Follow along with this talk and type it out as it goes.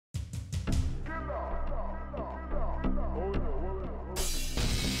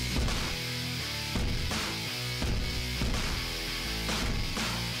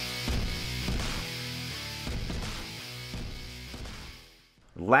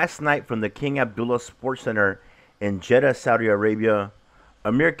Last night from the King Abdullah Sports Center in Jeddah, Saudi Arabia,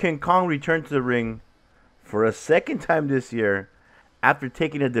 Amir King Kong returned to the ring for a second time this year after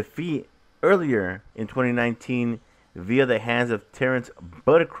taking a defeat earlier in 2019 via the hands of Terrence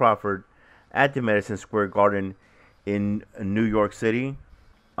Bud Crawford at the Madison Square Garden in New York City.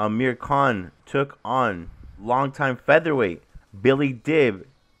 Amir Khan took on longtime featherweight Billy Dibb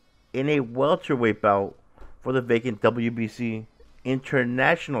in a welterweight bout for the vacant WBC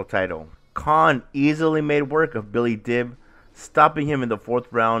International title. Khan easily made work of Billy Dibb, stopping him in the fourth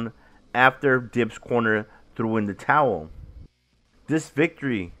round after Dibb's corner threw in the towel. This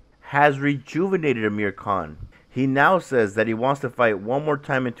victory has rejuvenated Amir Khan. He now says that he wants to fight one more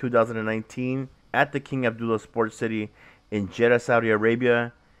time in 2019 at the King Abdullah Sports City in Jeddah, Saudi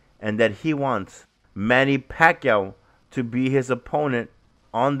Arabia, and that he wants Manny Pacquiao to be his opponent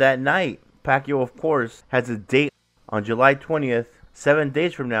on that night. Pacquiao, of course, has a date on July 20th, 7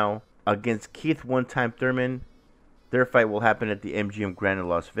 days from now, against Keith One-Time Thurman. Their fight will happen at the MGM Grand in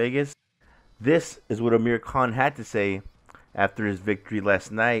Las Vegas. This is what Amir Khan had to say after his victory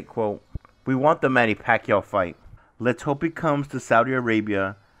last night. Quote, "We want the Manny Pacquiao fight. Let's hope he comes to Saudi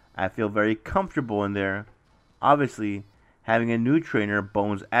Arabia. I feel very comfortable in there. Obviously, having a new trainer,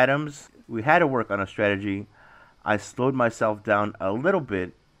 Bones Adams, we had to work on a strategy. I slowed myself down a little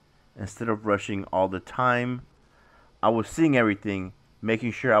bit instead of rushing all the time. I was seeing everything,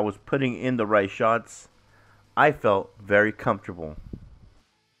 making sure I was putting in the right shots. I felt very comfortable."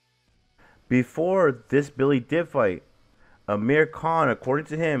 Before this Billy Dibb fight, Amir Khan, according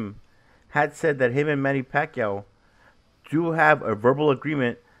to him, had said that him and Manny Pacquiao do have a verbal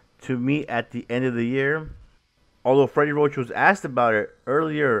agreement to meet at the end of the year. Although Freddie Roach was asked about it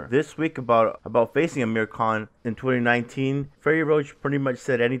earlier this week about facing Amir Khan in 2019, Freddie Roach pretty much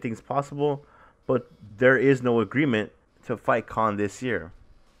said anything's possible, but there is no agreement to fight Khan this year.